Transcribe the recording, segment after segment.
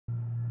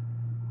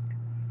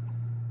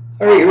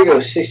Alright, here we go.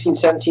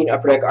 16-17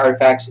 Upper Deck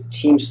Artifacts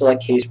Team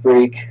Select Case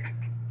Break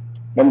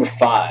number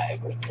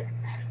 5.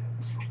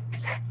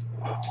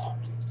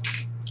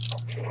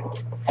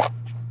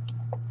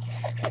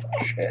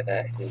 Okay,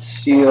 that is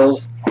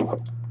sealed.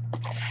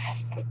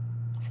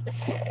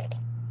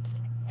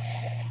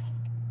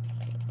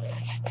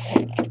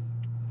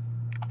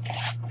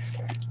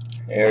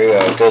 There we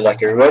go. Good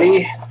luck,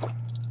 everybody.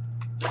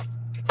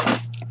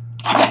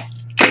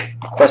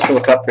 Quest for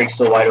the Cup break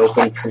still wide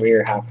open.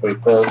 Premier halfway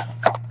filled.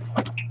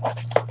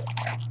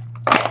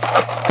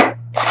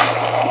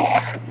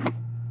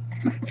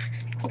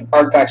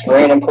 Artifacts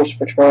random posted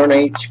for tomorrow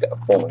night.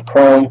 Got Bowman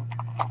Chrome.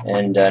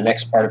 And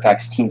next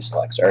Artifacts Team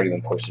Selects already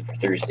been posted for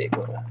Thursday.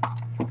 Go to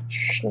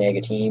snag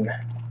a team.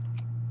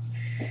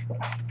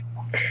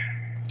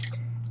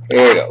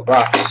 There you go.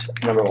 Box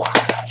number 1.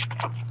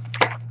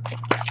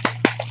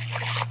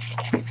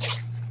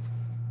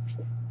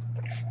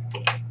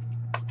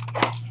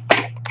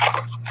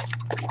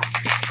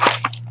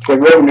 The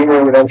Road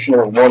Numeral Redemption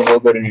number 1 will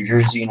go to New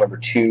Jersey. Number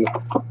 2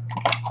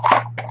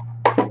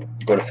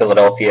 go to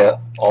Philadelphia.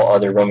 All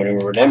other Roman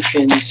numeral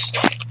redemptions,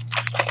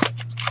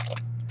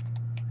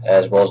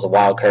 as well as the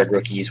wild card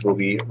rookies, will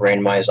be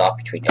randomized off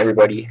between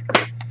everybody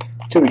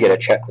until we get a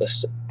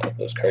checklist of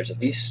those cards at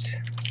least.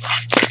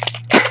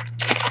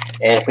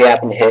 And if we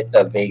happen to hit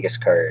a Vegas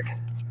card,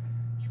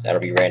 that'll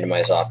be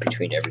randomized off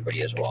between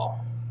everybody as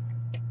well.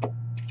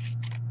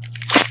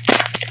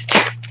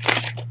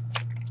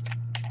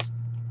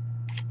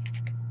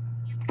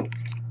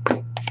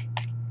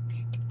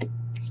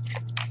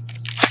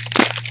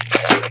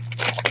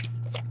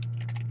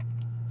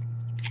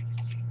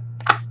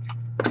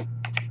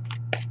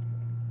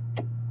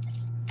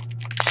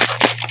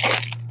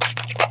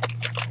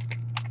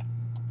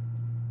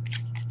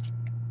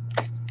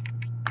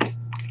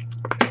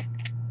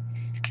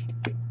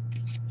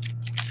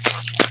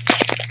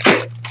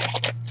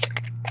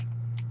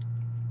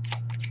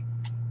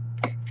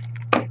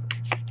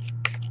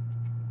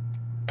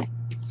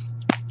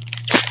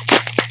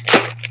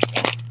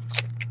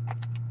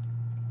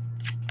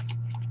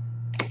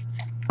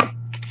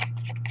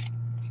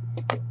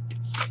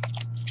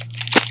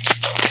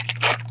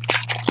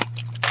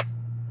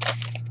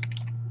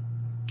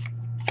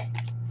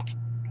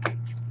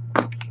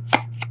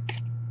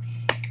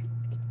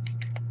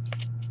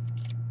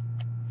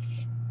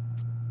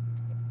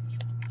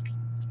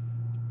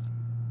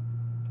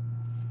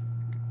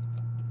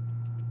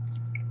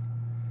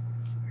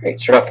 Alright,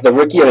 start off with the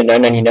rookie at a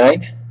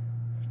 $9.99.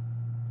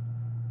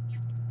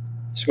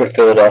 Let's go to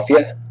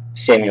Philadelphia,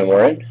 Samuel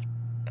Morin.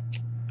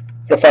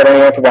 Go to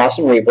 $5.99 for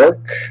Boston, Ray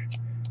Bork.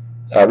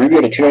 Rubio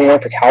at a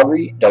 $2.99 for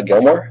Calgary, Doug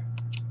Gilmour.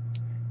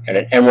 And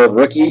an Emerald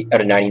rookie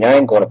at a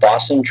 $99 going to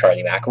Boston,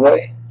 Charlie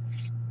McAvoy.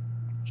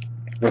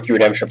 Rookie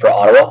redemption for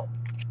Ottawa.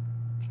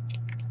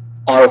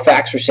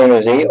 Artifacts for San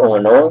Jose,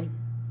 Owen Nolan.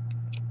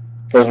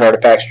 Frozen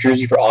Artifacts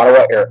jersey for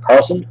Ottawa, Erik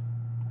Karlsson.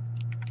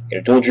 Get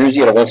a dual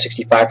jersey at a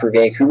 $165 for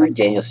Vancouver,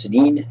 Daniel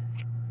Sedin.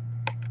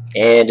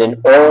 And an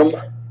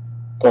Orem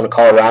going to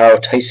Colorado,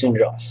 Tyson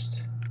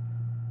Jost.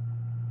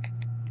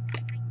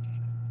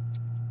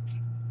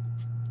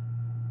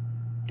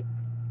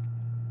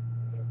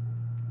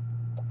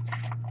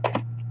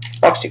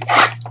 Box 2.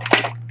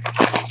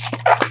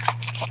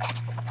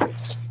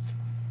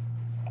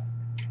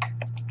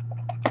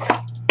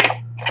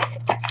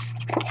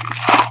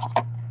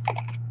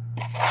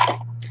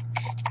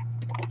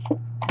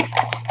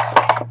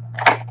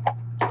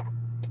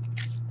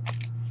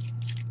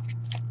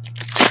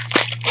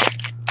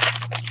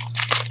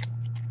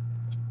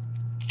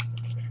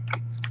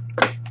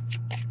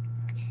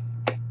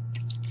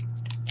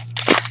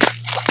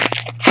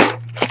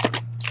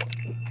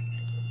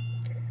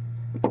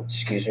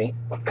 Excuse me.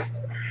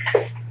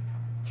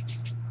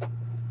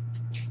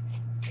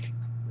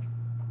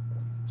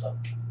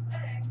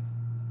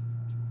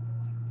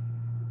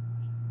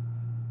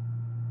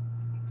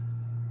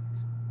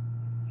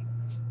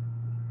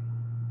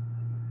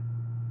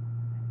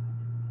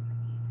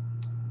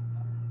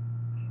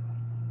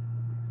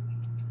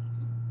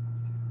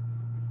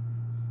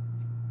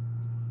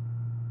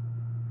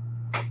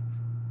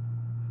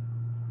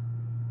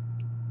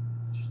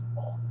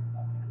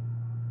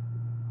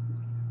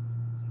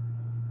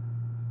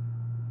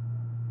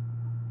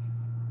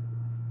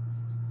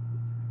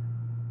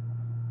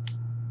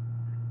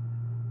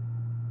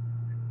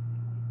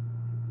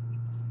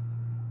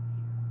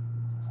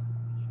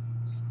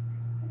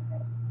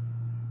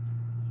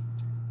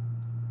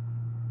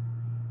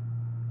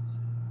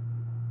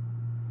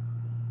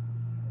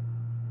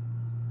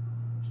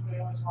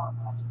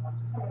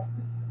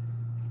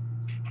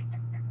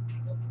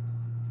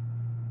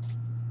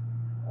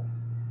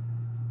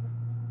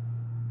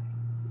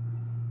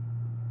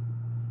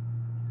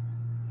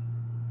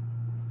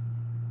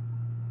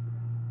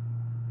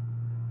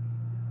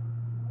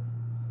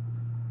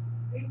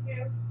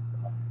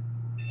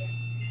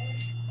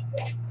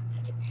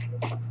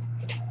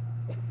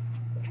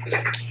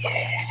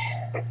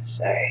 Yeah,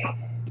 sorry.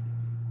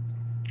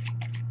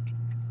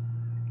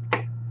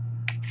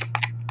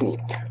 Ooh.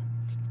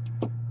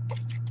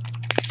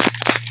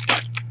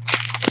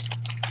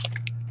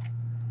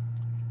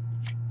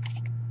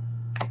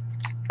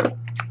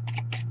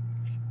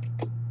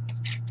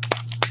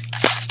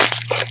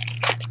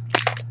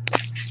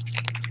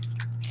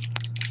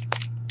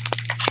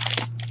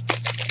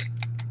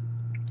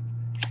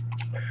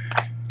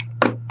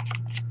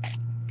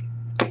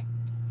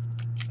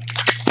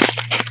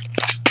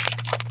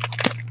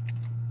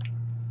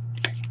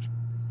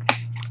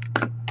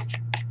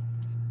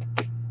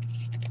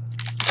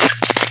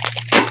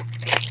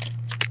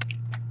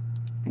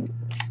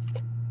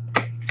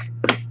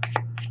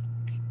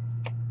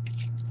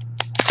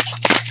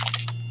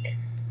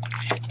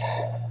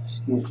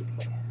 Excuse me.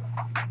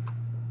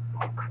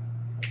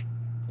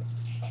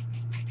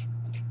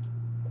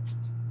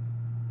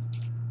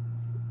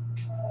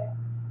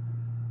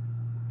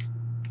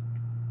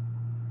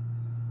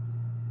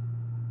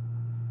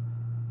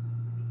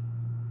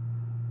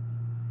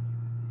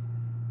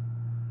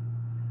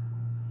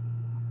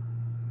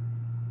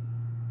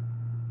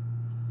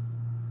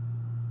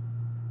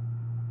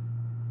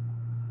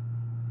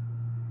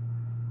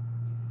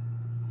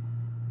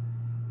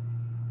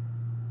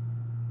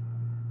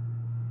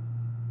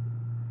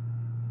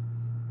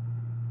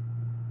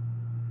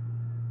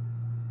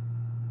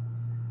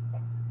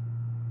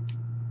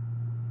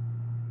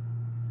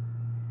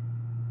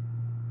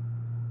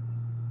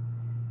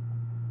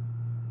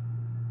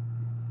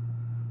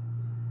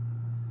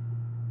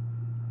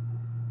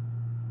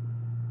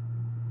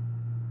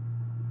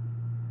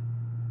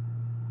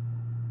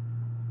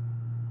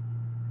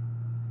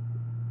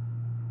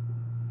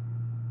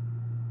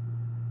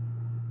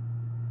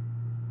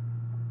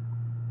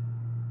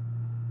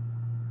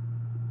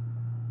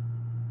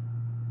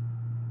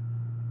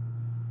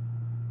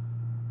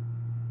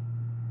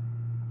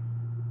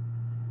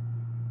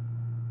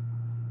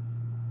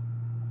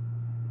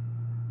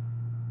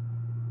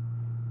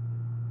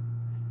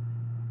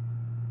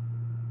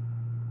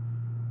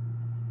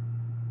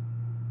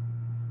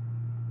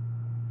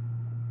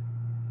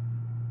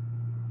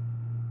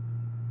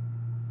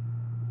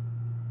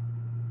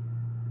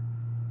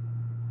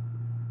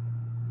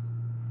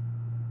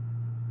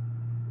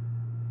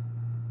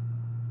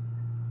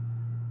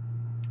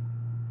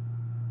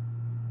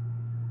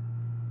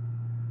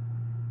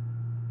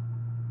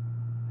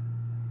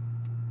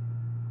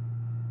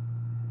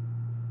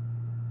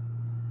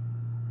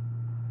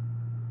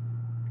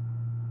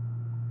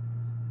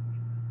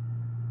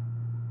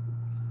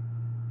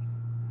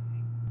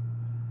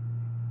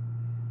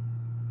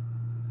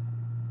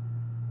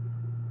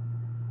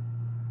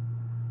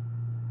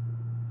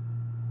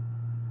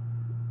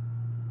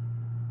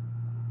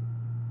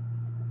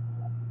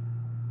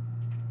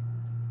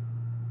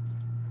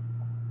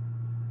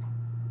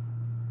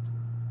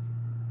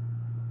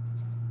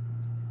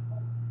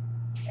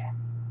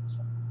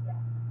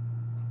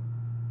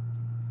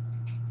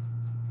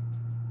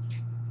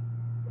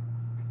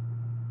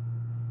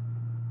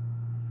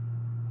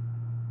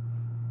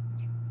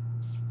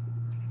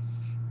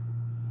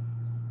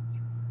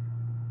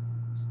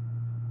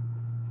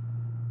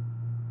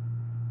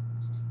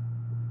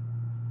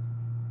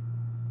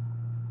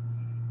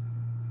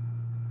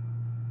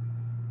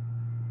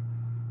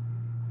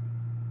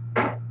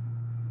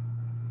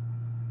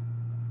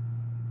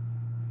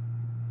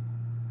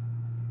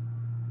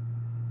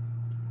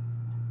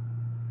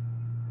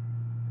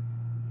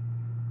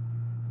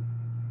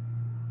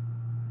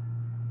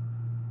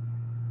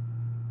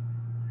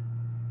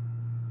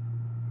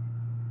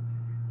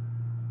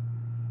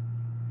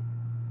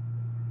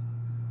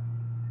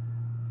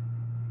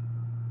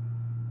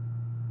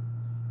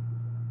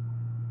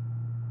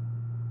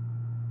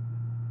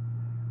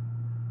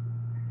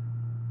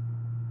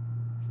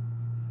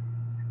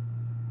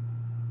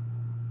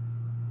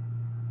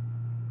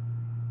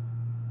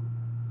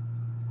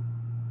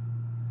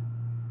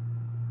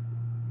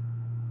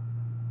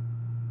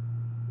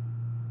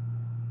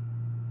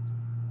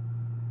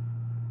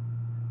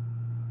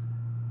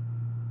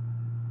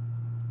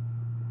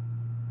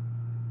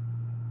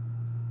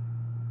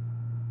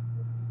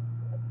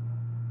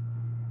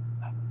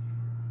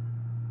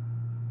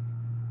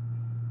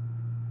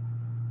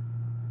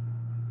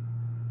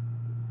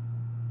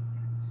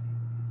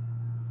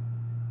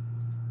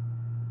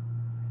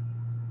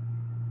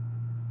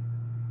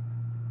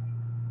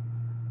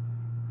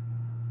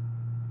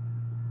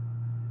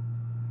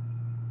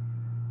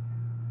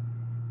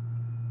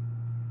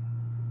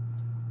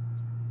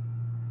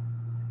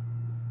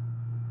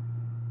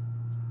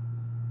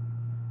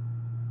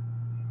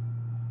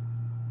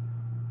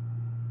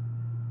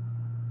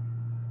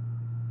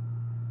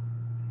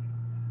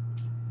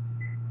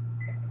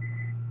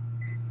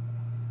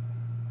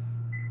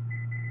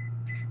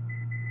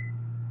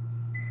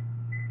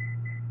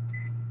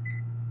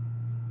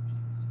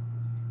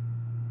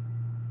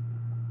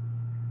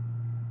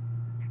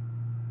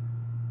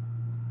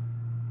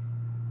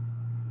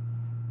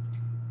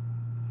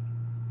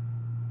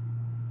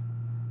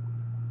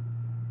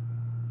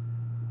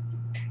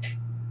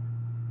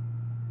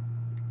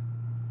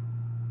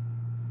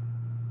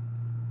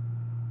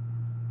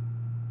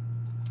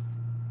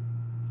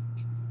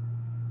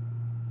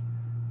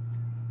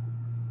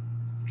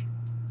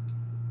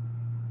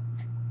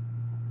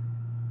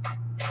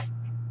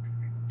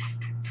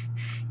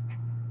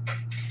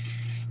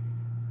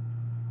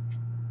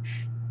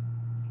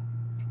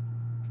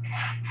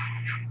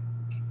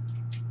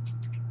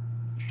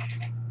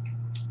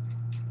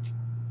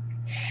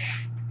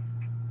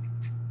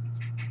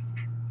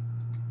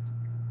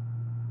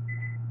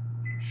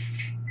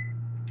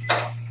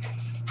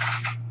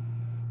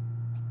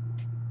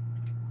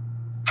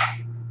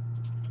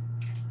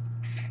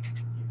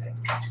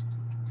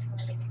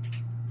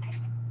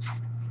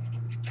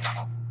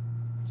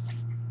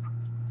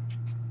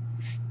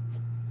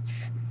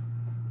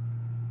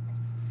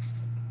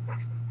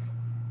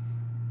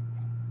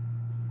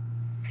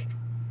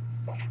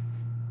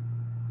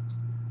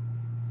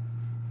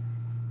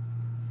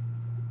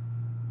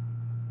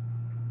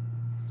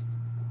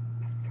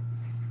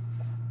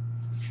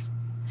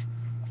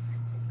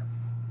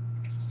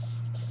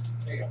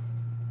 There you go.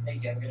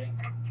 Thank you. Have a good night.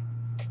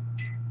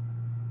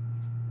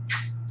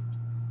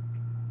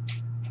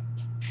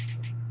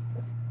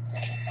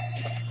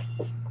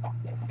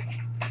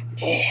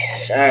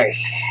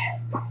 Sorry.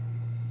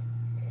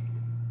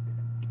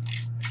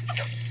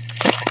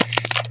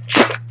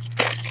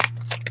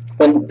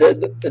 When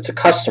it's a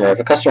customer, if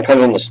a customer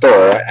comes in the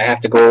store, I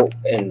have to go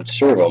and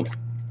serve them.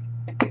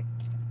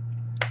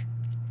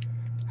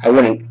 I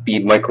wouldn't be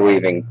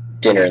microwaving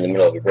dinner in the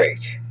middle of a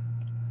break.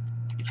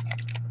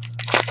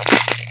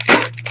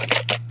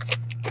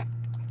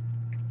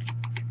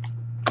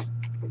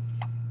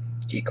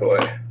 Decoy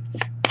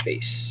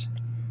base.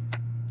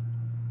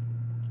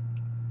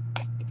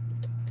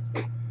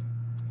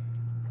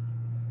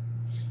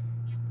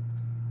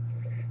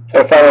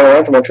 Got a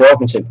 599 for Montreal,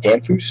 Vincent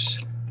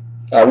Damphousse.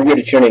 Ruby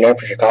to 299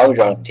 for Chicago,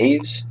 Jonathan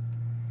Taves.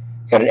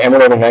 Got an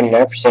Emerald to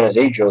 99 for San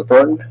Jose, Joe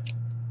Thornton.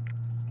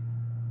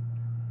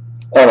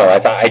 Oh no,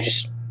 I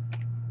just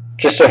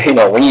so you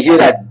know, when you hear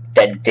that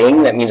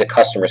ding, that means a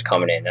customer's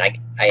coming in, and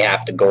I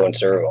have to go and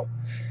serve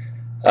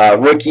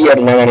them. Rookie at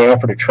a 999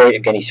 for Detroit,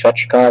 Evgeny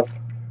Svechnikov.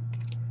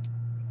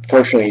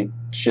 Fortunately,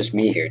 it's just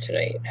me here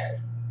tonight.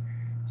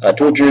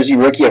 Dual jersey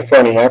rookie at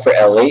 499 for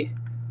LA,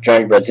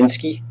 Johnny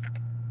Brodzinski.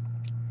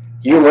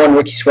 Year 1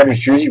 rookie sweaters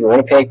jersey for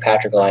Winnipeg,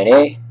 Patrick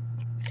Laine.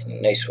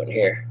 Nice one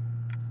here.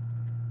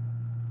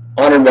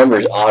 Honored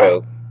members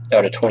auto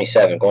out of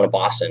 27 going to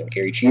Boston,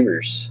 Gary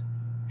Cheevers.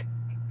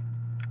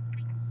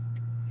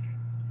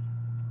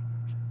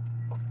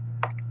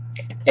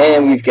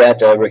 And we've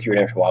got rookie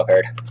redemption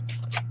wildcard.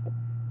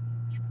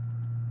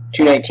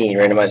 219.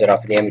 Randomize it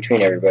off the end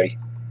between everybody.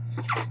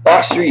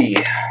 Box 3.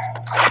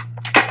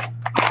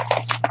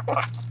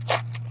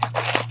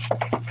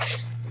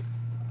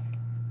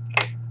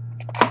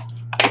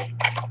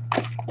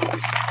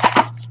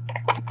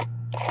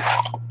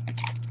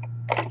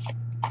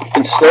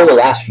 Been slow the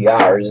last few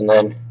hours, and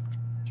then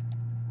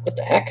what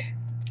the heck?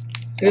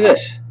 Look at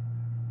this.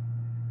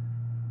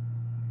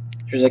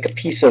 There's like a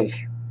piece of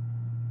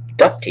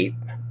duct tape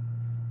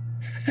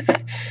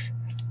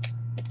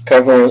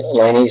covering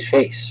Laine's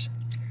face.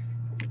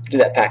 Do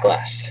that pack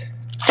last.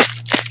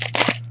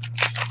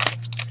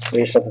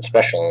 There's something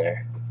special in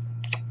there.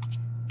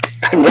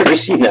 I've never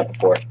seen that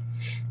before.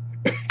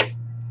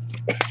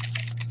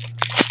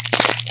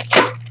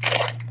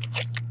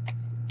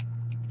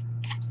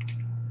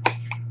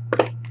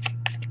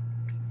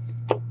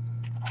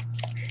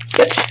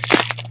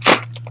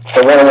 It's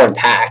a one-on-one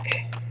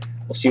pack.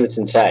 We'll see what's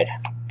inside.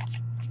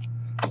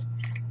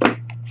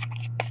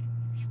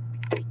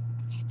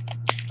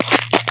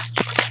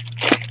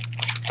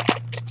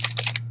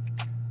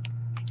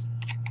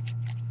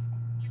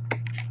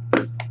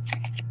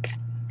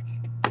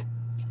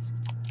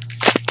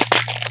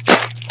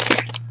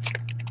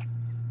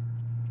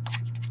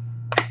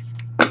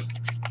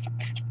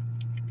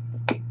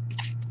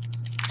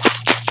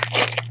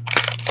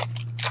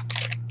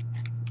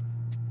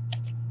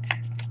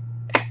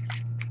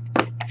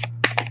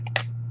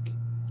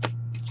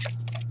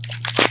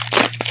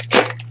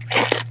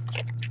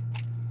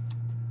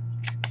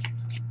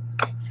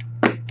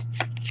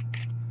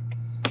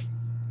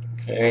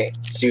 Alright,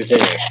 let's see what's in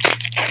here.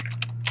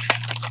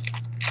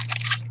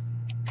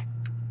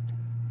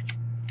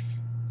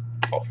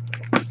 Oh,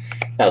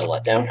 that was a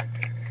letdown.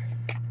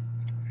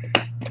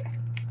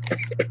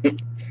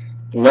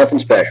 Nothing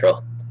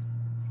special.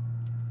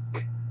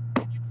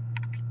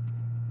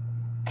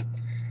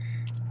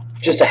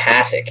 Just a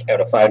Hasek out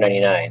of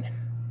 599.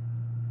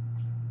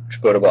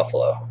 Which go to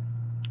Buffalo.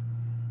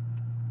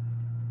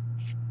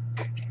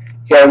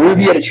 You got a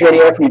Ruby out of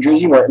 299 from New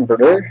Jersey, Martin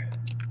Brodeur.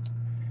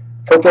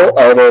 Purple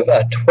out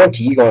of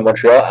 20 going to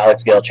Montreal,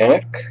 Alex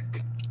Galchenyuk.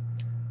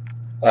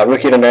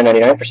 Rookie out of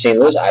 999 for St.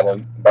 Louis,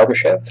 Ivan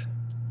Barbashev.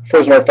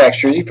 Frozen Artifacts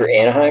jersey for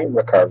Anaheim,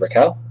 Ricard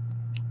Raquel.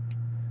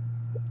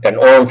 Got an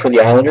orange for the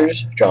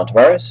Islanders, John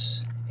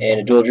Tavares. And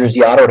a dual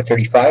jersey auto out of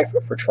 35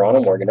 for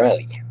Toronto, Morgan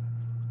Riley.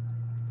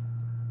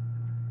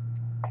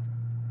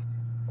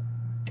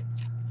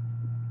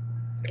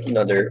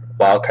 Another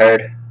wild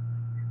card.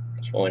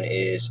 This one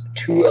is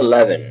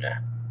 211.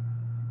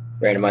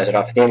 Randomize it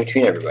off at the end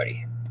between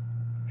everybody.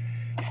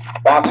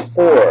 Box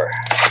 4.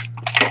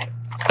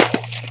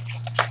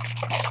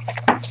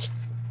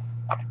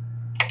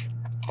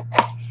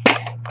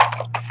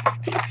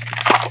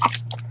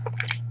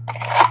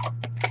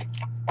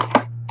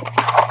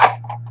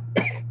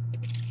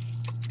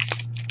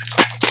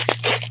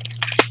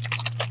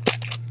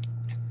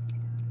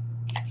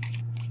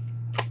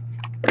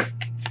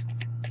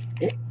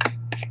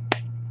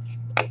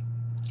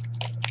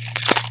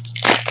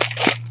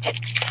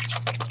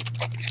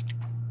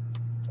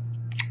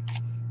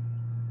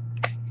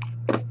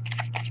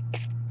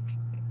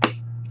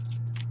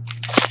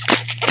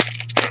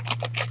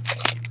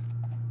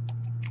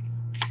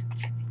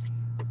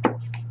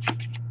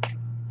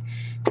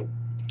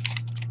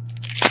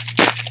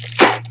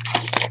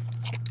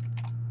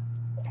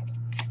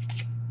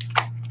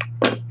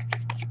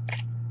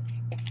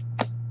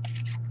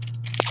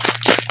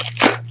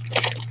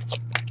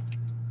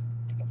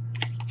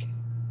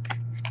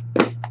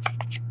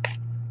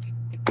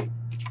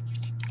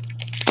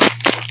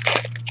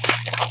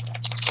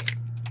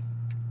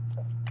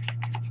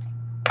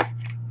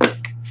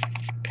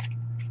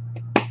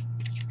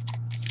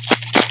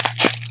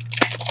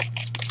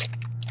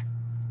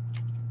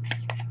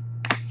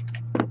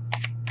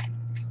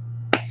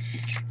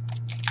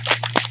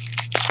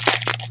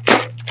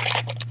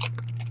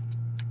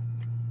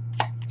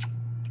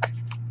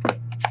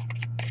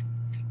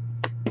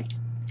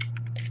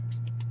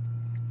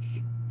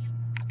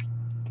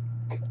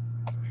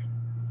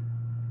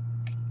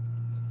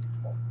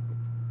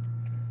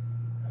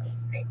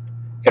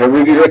 Got a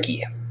Ruby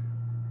rookie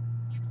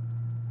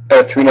out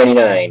of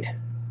 399.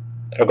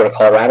 That'll go to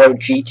Colorado,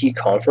 GT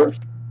Confer.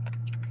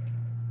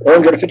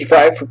 Orange out of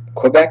 55 for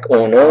Quebec,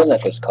 Owen Nolan.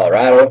 That goes to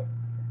Colorado.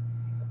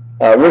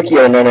 Rookie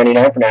out of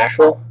 999 for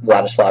Nashville,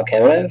 Vladislav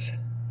Kamenev.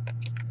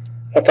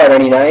 Out of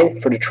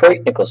 599 for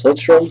Detroit, Nicholas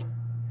Lidstrom.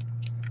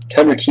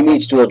 Tundra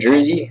teammates dual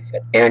jersey,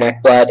 got Aaron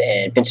Ekblad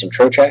and Vincent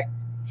Trocheck.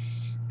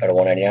 Out of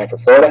 199 for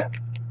Florida.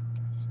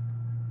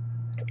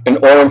 An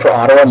orange for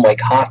Ottawa,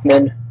 Mike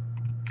Hoffman.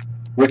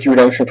 Rookie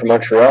redemption for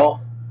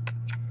Montreal.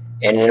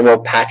 And an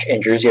emerald patch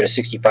and jersey out of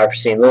 65 for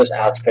St. Louis,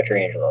 Alex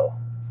Pietrangelo.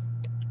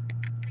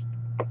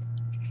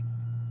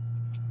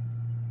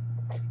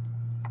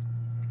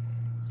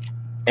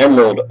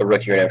 Emerald, a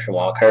rookie redemption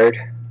wildcard.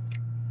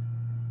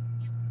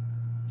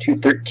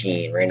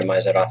 213.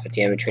 Randomize that off at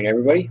the end between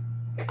everybody.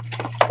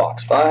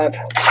 Box 5.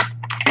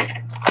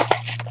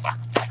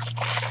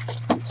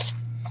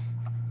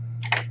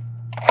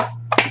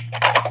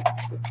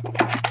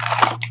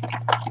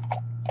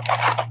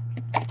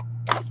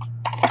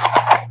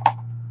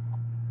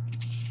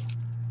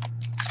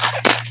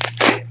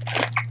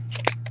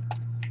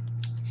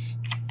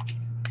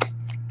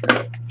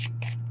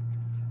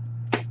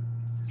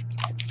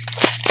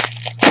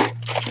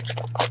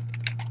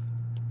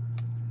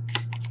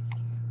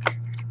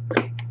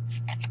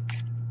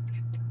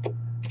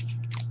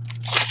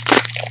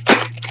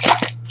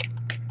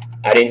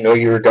 I didn't know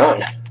you were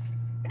gone.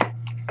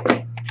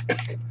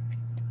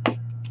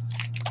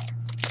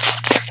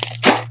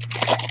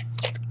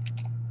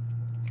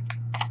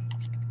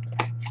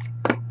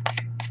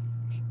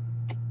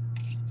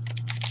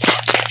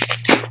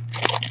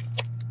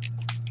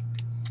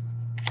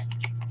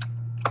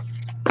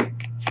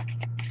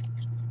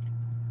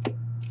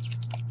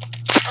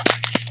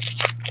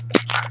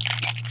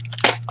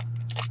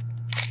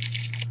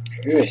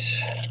 Yes.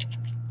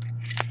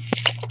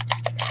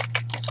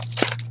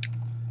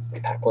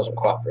 Pack wasn't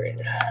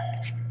cooperating.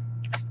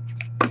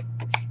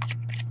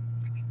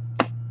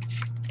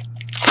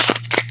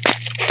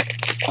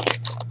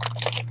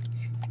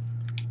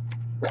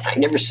 I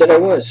never said I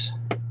was.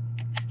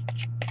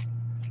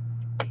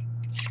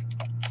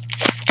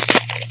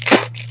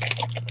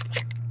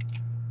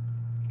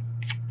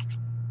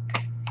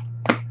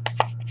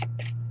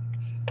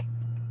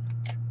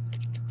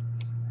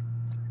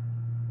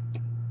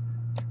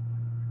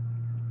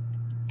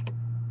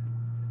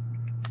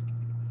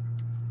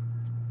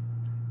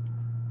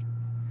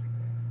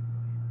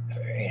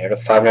 Out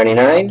of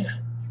 599,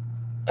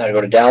 I'll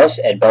go to Dallas,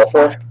 Ed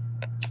Belfour.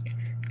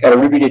 Got a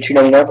Ruby to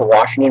 299 for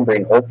Washington,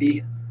 Braden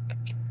Holtby.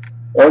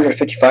 Orange to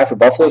 55 for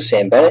Buffalo,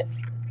 Sam Bennett.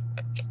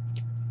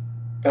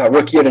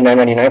 Rookie to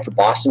 999 for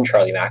Boston,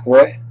 Charlie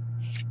McAvoy.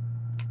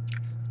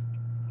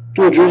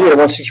 Dual jersey to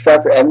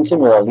 165 for Edmonton,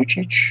 Milan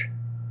Lucic.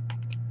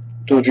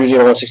 Dual jersey to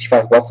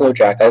 165 for Buffalo,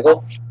 Jack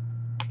Eichel.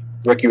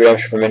 Rookie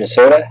redemption for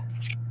Minnesota.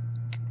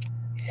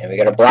 And we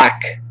got a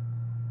black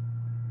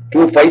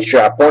dual fight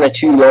strap, 1 of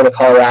 2, going to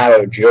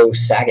Colorado, Joe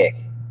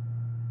Sakic.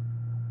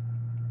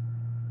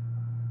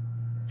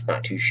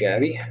 Not too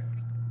shabby.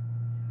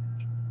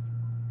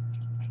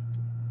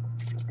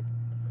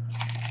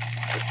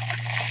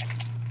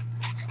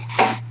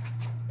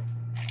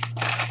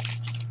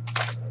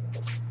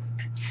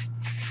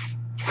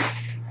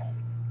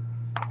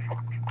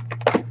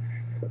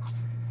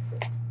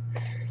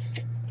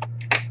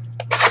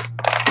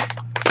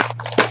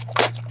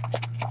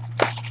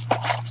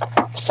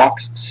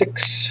 Box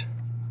 6.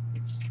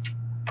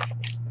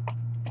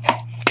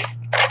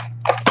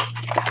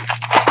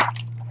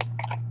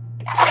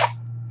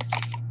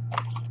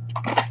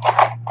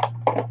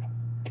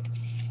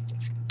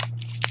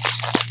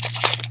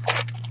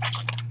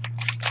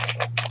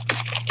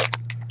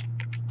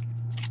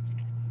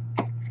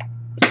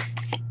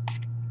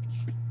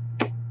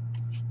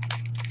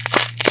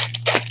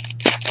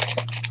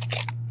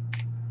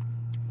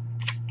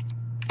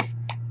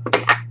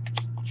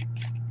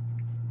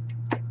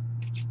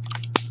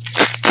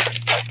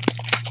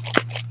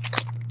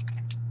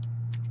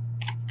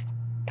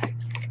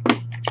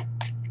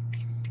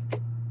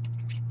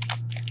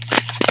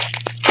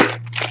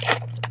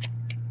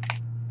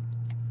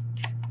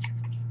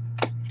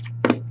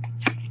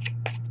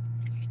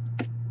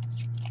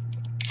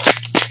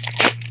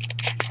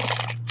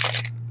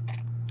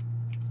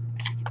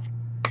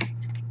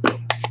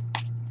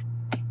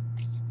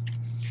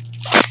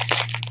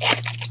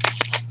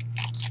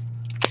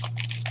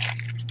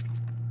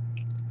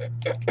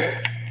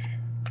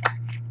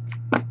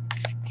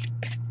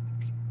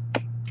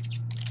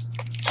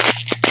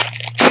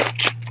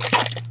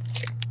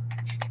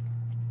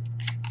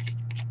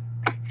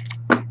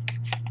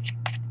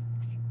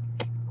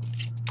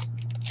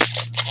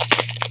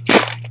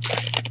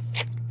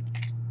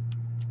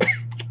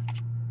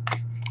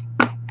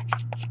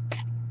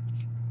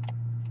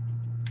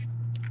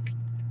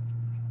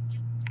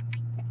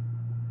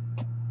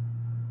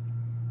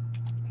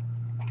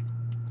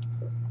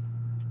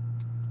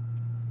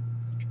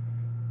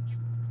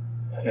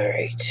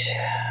 Alright.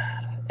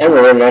 And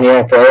we're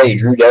 99 for LA,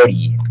 Drew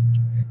Doughty.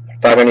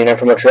 599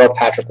 for Montreal,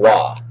 Patrick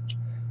Waugh.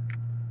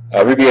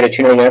 Ruby out of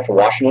 299 for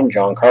Washington,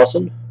 John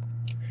Carlson.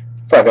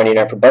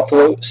 599 for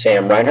Buffalo,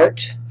 Sam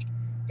Reinhart.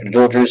 And a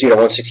dual jersey out of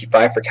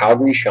 165 for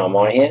Calgary, Sean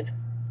Monahan.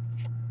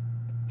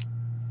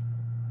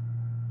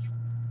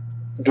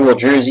 Dual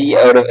jersey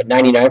out of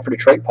 99 for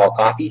Detroit, Paul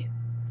Coffey.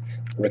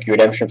 Rookie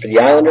redemption for the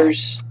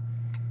Islanders.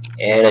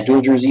 And a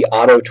dual jersey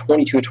auto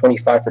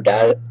 22/25 for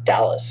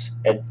Dallas,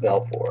 Ed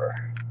Belfour.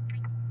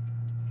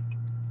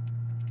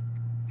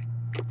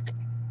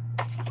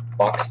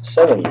 Box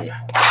 7.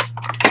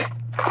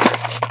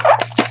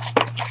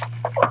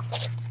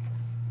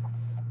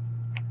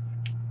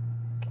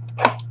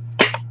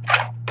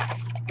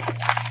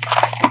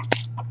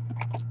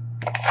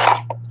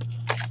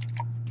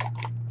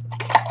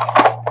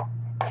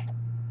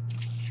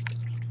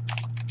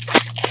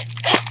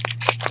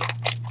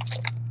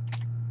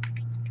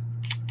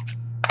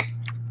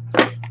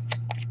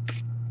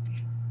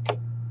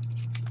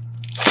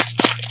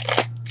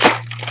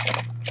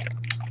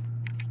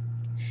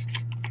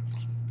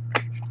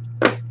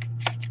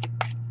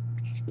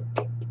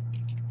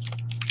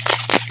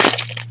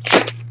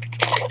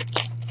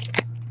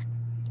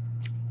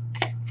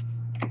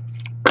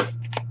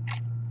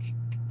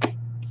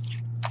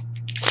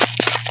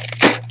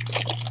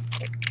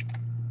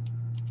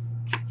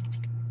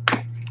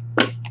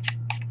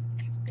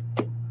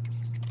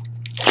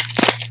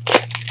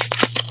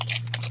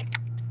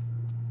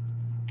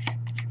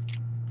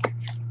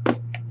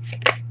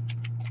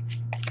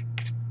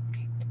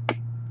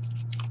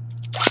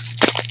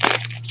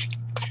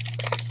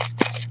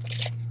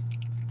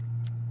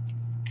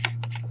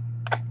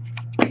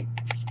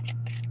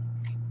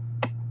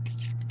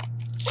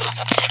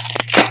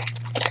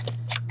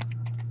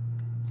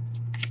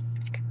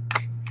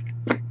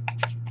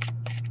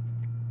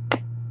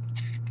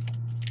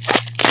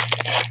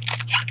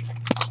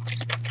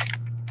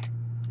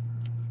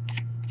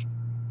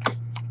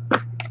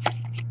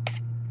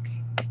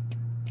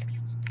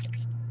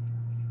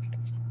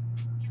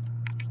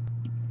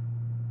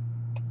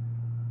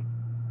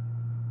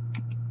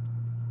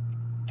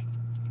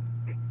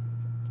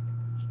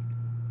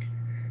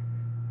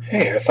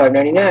 Hey,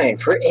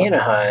 $5.99 for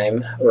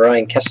Anaheim,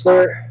 Ryan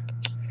Kessler.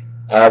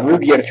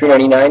 Ruby out of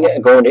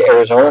 399 going to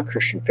Arizona,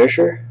 Christian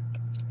Fisher.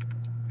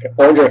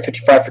 Orange out of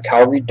 55 for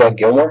Calgary, Doug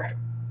Gilmour.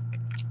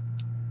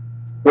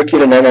 Rookie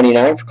out of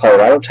 999 for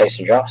Colorado,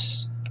 Tyson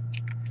Joss.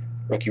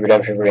 Rookie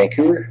redemption for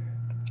Vancouver.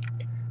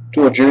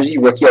 Dual jersey,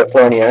 rookie out of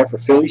 499 for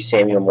Philly,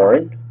 Samuel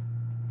Morin.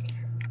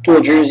 Dual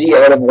jersey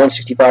out of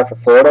 165 for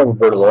Florida,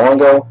 Roberto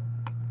Luongo.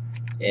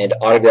 And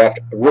autographed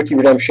rookie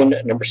redemption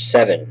number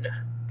 7.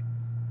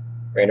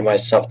 Randomize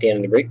itself at the end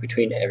of the break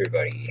between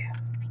everybody.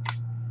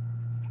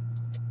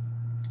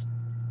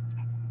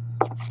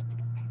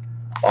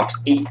 Box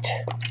 8.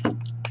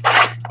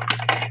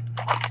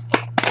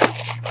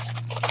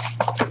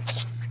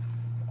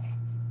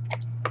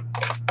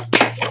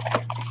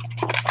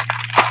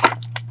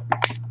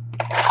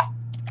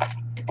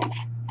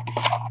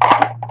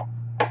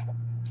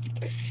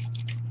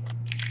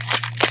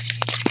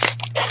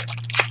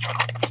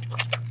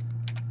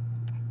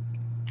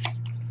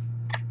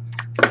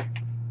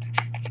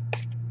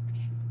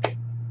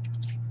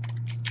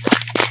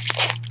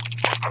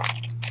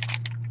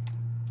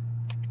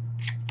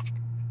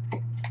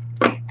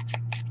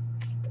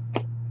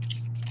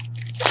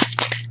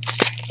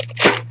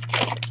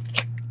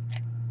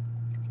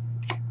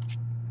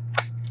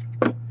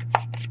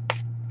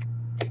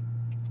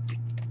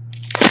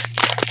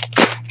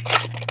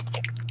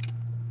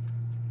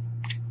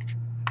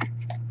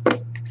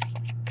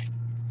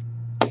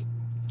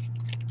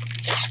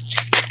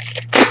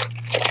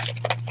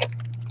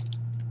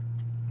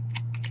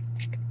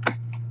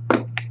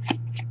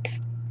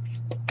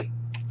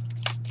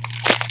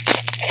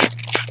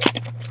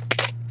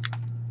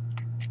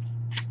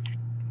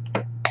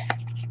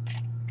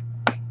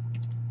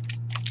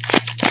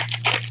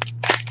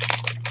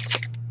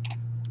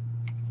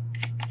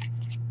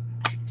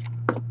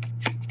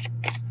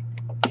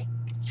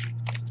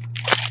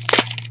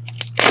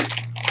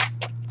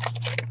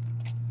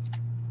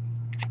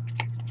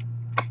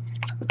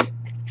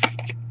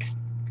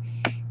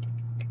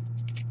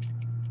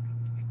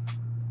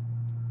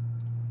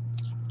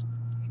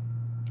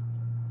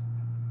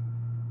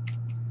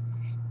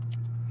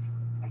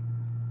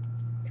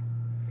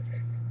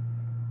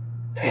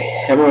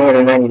 Emerald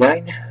at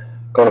 99,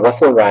 going to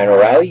Buffalo, Ryan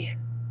O'Reilly.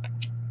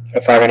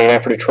 At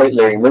 $5.99 for Detroit,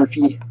 Larry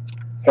Murphy.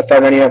 At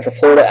 $5.99 for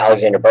Florida,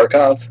 Alexander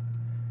Barkov.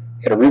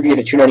 Got a Ruby at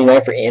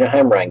 $2.99 for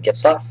Anaheim, Ryan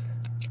Getzlaf.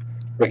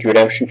 Rookie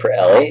redemption for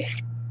LA.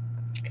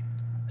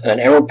 An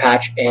Emerald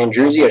patch and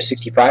jersey at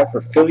 65 for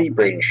Philly,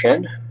 Braden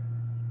Shen.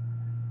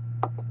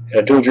 And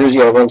a dual jersey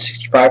at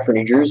 165 for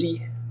New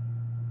Jersey,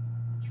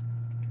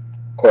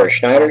 Corey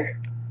Schneider.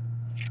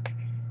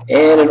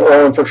 And an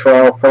orange for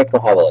Toronto, Frank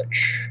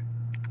Mahovlich.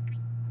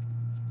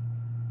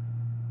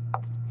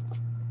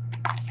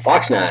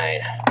 Box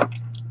 9.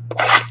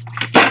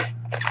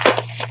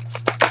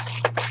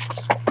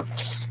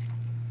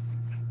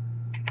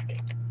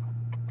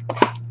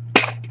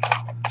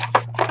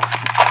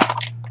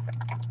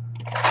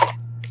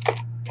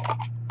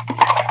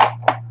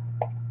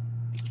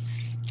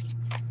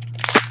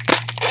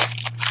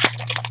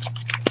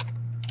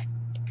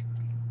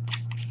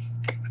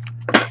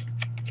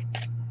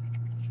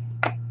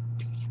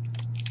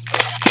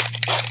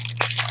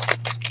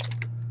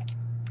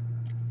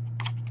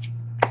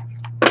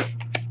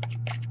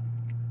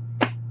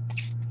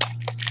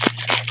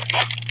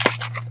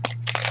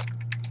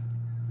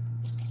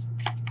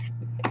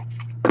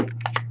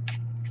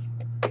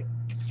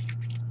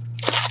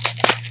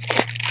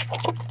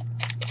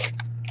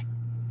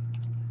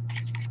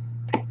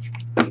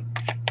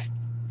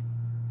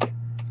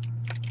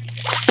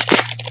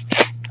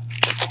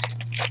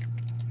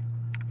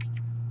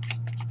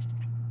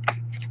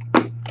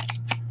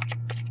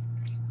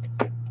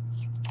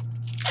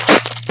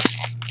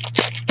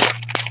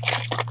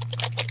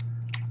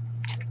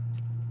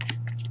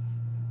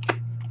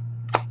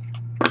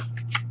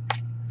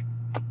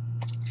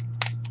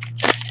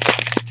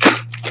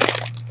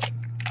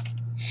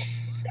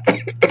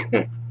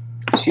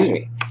 Excuse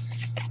me.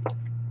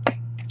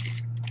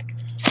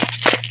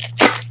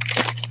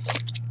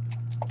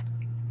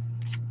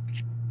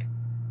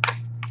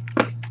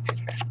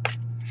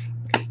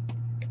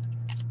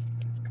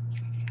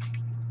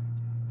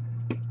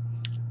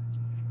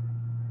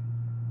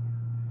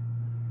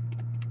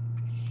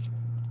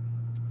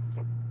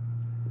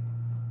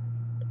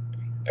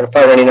 Out of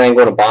 599,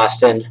 going to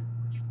Boston,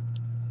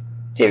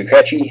 David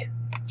Krejci.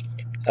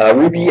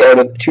 Ruby out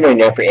of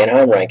 299 for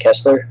Anaheim, Ryan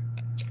Kessler.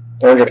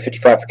 Orange out of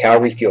 55 for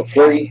Calgary, Theo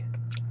Fleury.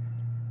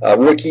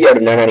 Rookie out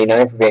of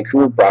 999 for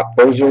Vancouver, Brock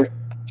Boeser.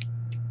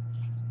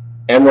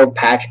 Emerald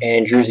patch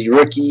and jersey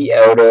rookie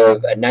out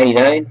of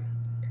 99.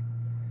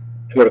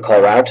 Go to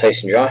Colorado,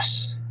 Tyson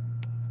Jost.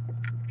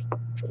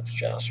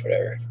 Jost,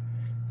 whatever.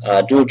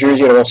 Dual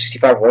jersey out of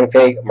 165 for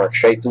Winnipeg, Mark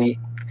Scheifele.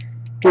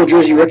 Dual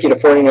jersey rookie out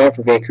of 49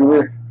 for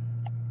Vancouver,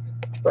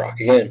 Brock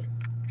again.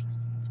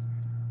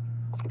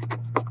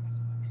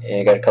 And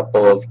I got a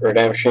couple of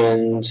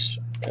redemptions.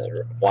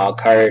 Another wild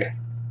card,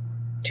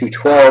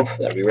 212.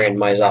 That'll be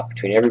randomized off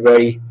between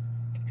everybody.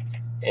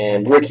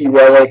 And rookie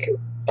relic,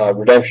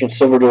 redemption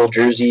silver dual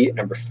jersey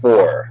number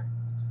 4.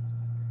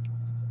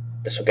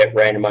 This will get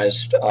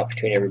randomized off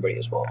between everybody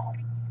as well.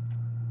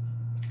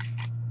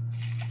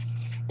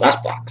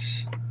 Last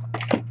box.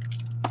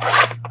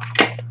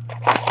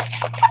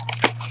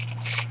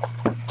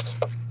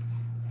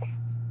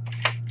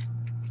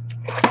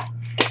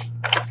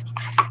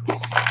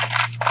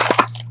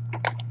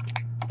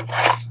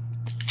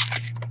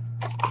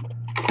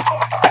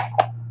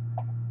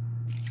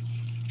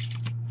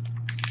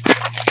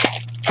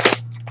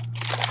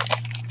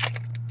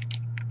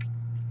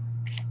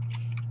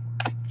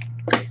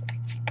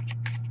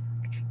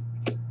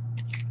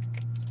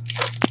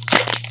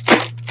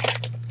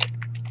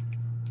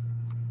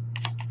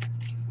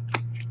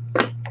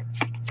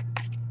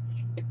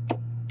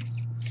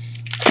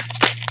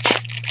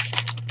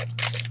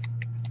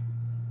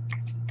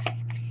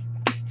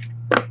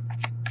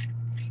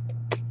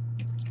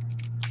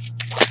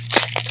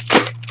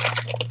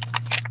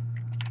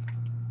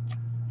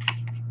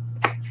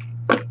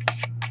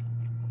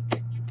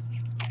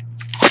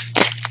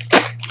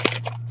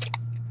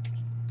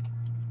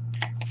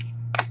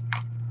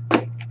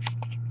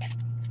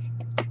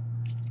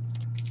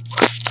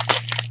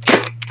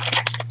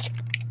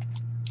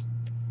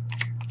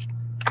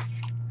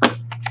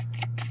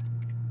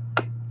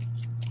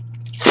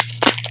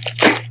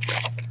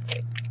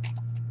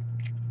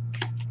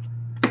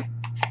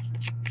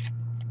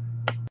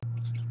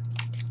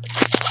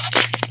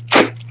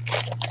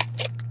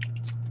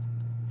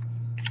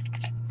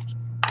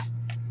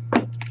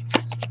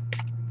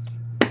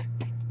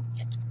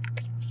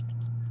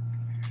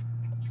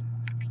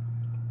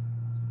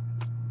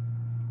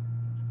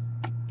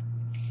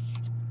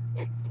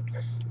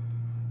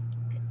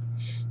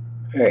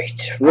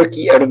 Alright,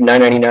 rookie out of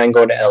 999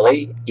 going to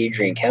LA,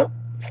 Adrian Kemp.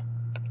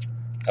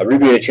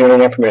 Ruby out of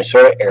 299 for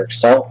Minnesota, Eric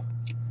Staal.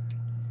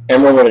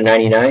 Emerald out of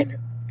 99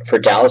 for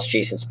Dallas,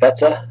 Jason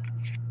Spezza.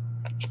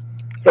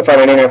 Out of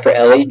 599 for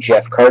LA,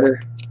 Jeff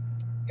Carter.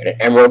 And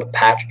an Emerald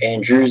patch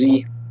and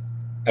jersey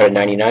out of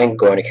 99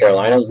 going to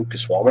Carolina,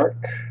 Lucas Wallmark.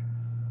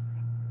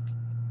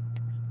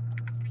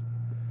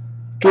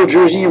 Dual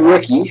jersey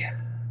rookie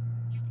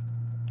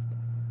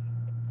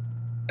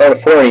out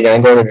of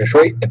 499 going to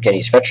Detroit, Evgeny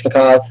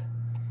Svechnikov.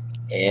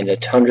 And a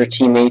Tundra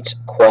Teammates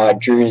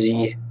quad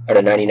jersey out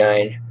of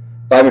 99.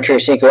 Vladimir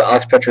Tarasenko,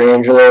 Alex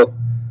Pietrangelo,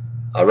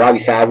 Robbie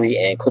Fabry,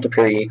 and Colton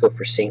Parayko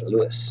for St.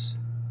 Louis.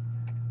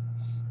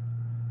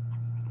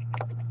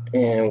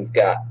 And we've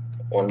got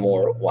one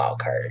more wild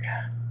card.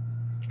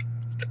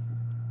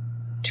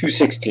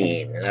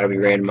 216, and that'll be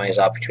randomized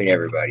out between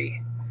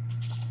everybody.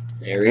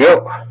 There we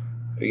go.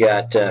 We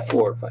got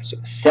 4, 5,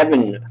 6,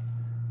 7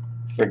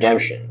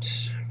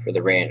 redemptions for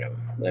the random.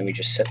 Let me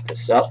just set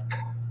this up.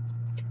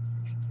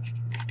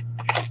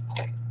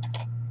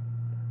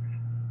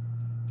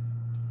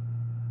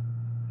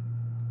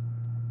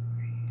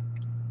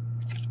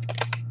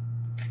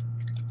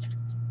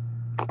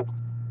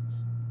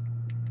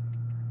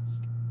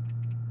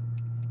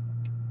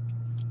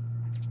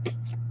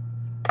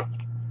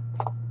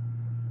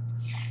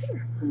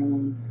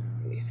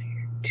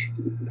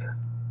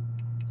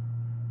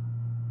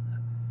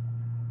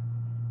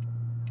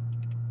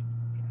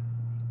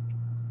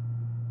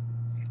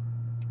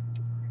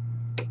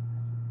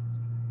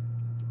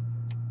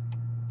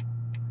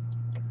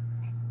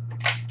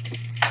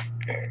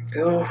 There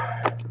we go.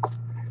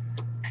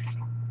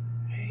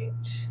 Right.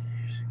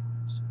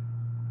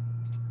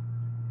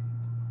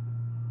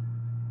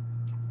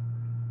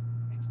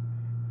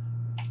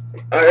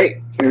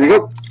 Alright, here we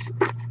go.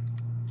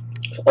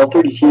 So all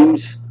 30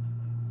 teams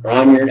are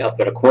on here in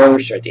alphabetical order.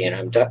 Start the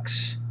Anaheim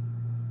Ducks.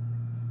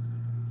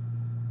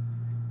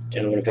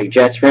 Then Winnipeg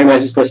Jets.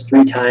 Randomize this list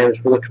 3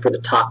 times. We're looking for the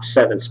top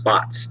 7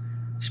 spots.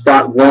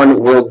 Spot 1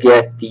 will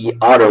get the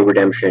auto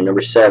redemption,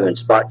 number 7.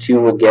 Spot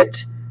 2 will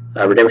get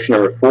redemption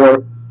number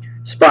 4.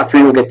 Spot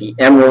 3 will get the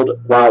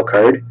Emerald wild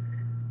card.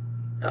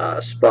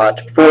 Spot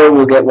 4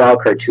 will get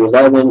wildcard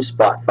 211,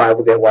 spot 5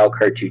 will get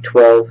wildcard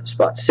 212,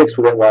 spot 6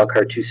 will get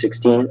wildcard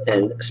 216,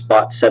 and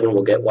spot 7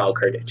 will get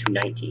wildcard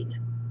 219.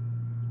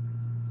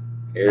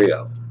 Here we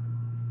go.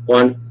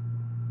 1,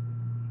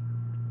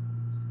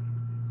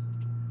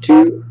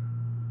 2,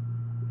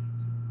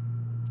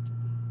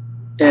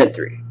 and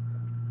 3.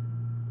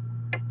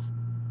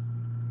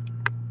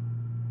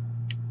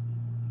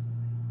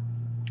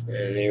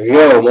 And there we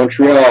go.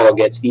 Montreal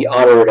gets the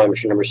auto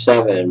redemption, number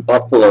 7.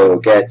 Buffalo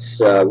gets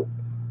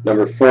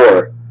number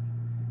 4.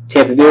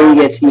 Tampa Bay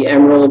gets the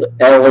emerald.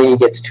 LA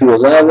gets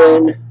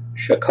 211.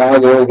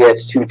 Chicago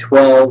gets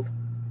 212.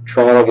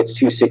 Toronto gets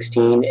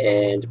 216.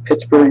 And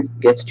Pittsburgh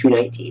gets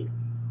 219.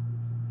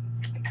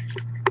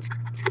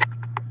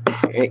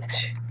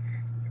 Alright.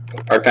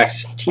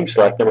 Artifacts Team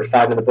Select, number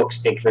 5 in the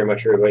books. Thank you very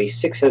much, everybody.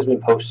 6 has been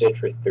posted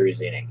for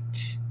Thursday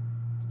night.